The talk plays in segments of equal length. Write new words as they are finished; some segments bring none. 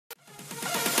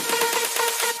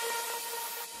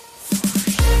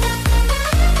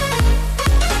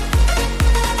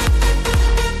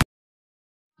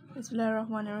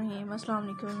Bismillahirrahmanirrahim.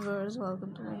 Assalamu alaikum viewers.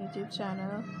 Welcome to my YouTube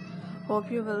channel.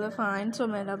 Hope you will find. So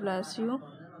may Allah bless you.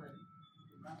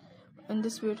 In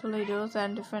this beautiful videos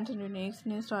and different and unique,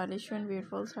 new stylish and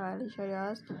beautiful stylish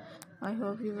ideas. I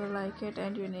hope you will like it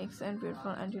and unique and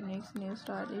beautiful and unique new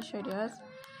stylish ideas.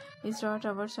 It's not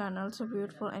our channel so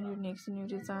beautiful and unique new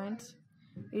designs.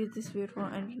 Is this beautiful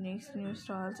and unique new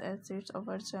styles as it's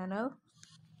our channel.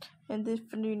 And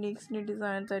different unique new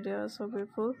designs ideas so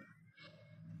beautiful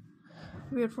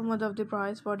mode of the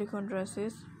price bodycon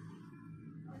dresses.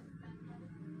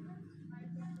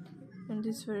 And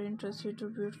this very interesting to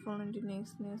beautiful and unique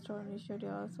new stylish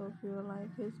ideas. Hope you will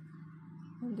like it.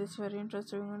 And this very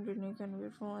interesting and unique and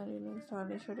beautiful and unique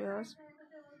stylish ideas.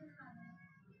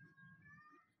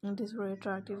 And this very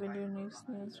attractive and unique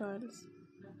new styles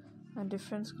and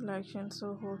different collections.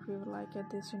 So hope you will like it.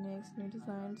 This unique new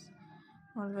designs,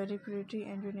 all very pretty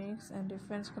and unique and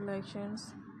different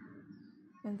collections.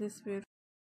 And this beautiful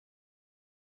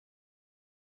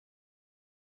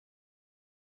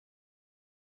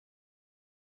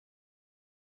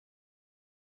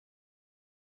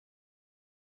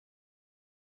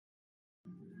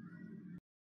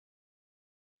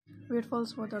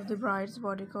spot of the bride's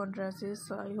bodycon dresses.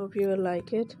 So I hope you will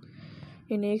like it.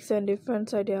 Unique and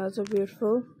different ideas are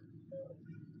beautiful.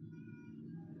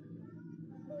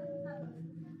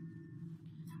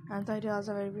 And the ideas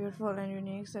are very beautiful and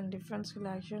unique and different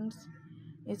collections.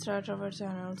 It's right our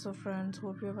channel. So friends,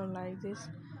 hope you will like this.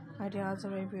 Ideas are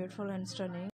very beautiful and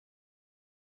stunning.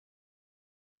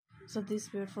 So this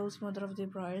beautiful mother of the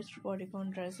bride's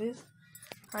bodycon dresses.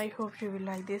 I hope you will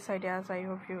like these ideas. I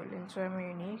hope you will enjoy my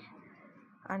unique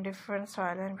and different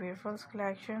style and beautiful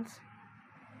collections.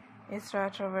 It's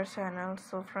right our channel.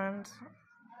 So friends,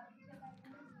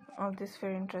 all this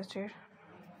very interested.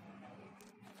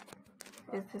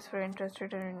 Is this very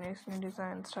interested in unique new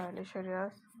design stylish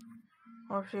ideas?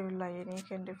 Hope you will like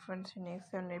unique and different, unique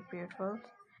and beautiful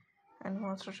and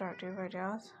most attractive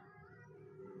ideas.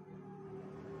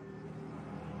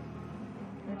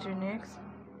 And unique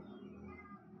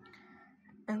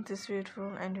and this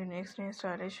beautiful and unique new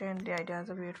stylish and the ideas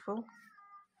are beautiful.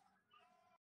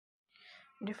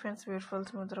 Different beautiful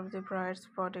smooth of the bride's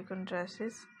bodycon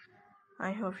dresses.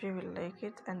 I hope you will like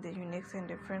it and the unique and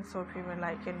different. So hope you will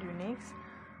like and unique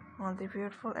all the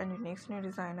beautiful and unique new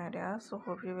design ideas. So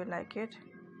hope you will like it.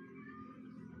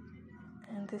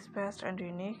 And this best and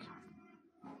unique.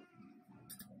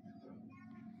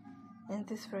 And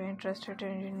this very interested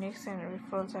and unique and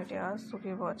beautiful ideas. So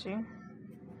keep watching.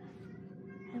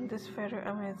 And this very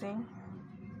amazing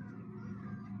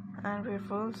and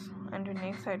beautiful and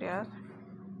unique ideas.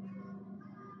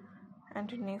 And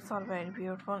unique are very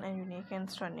beautiful and unique and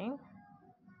stunning.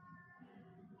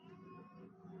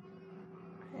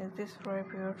 Is this very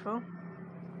beautiful?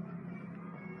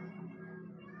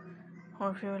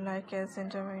 Hope you like as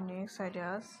into my unique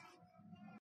ideas.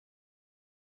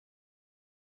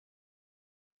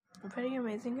 Very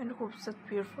amazing and खूबसूरत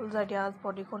beautiful ideas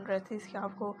bodycon dresses की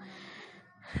आपको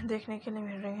देखने के लिए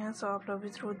मिल रही हैं. सो आप लोग भी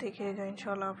ज़रूर देखिएगा.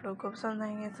 इंशाल्लाह आप लोग को पसंद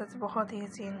आएंगे. सच बहुत ही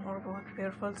हसीन और बहुत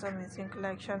ब्यूटीफुल अमेजिंग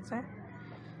कलेक्शंस हैं.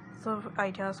 सो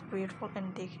आइडियाज़ ब्यूटीफुल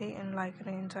एंड देखिए एंड लाइक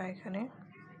करें, एंजॉय करें.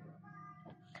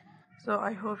 So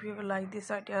I hope you will like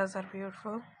these ideas are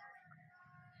beautiful.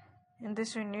 In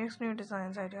this unique new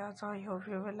designs ideas, I hope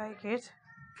you will like it.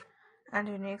 And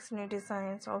unique new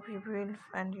designs, hope you will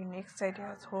and unique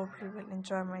ideas, hope you will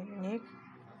enjoy my unique.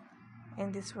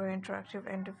 In this very interactive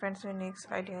and different unique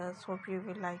ideas, hope you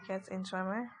will like it, enjoy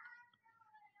my.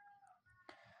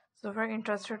 So very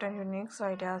interested and unique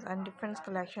ideas and different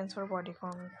collections for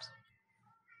bodycons.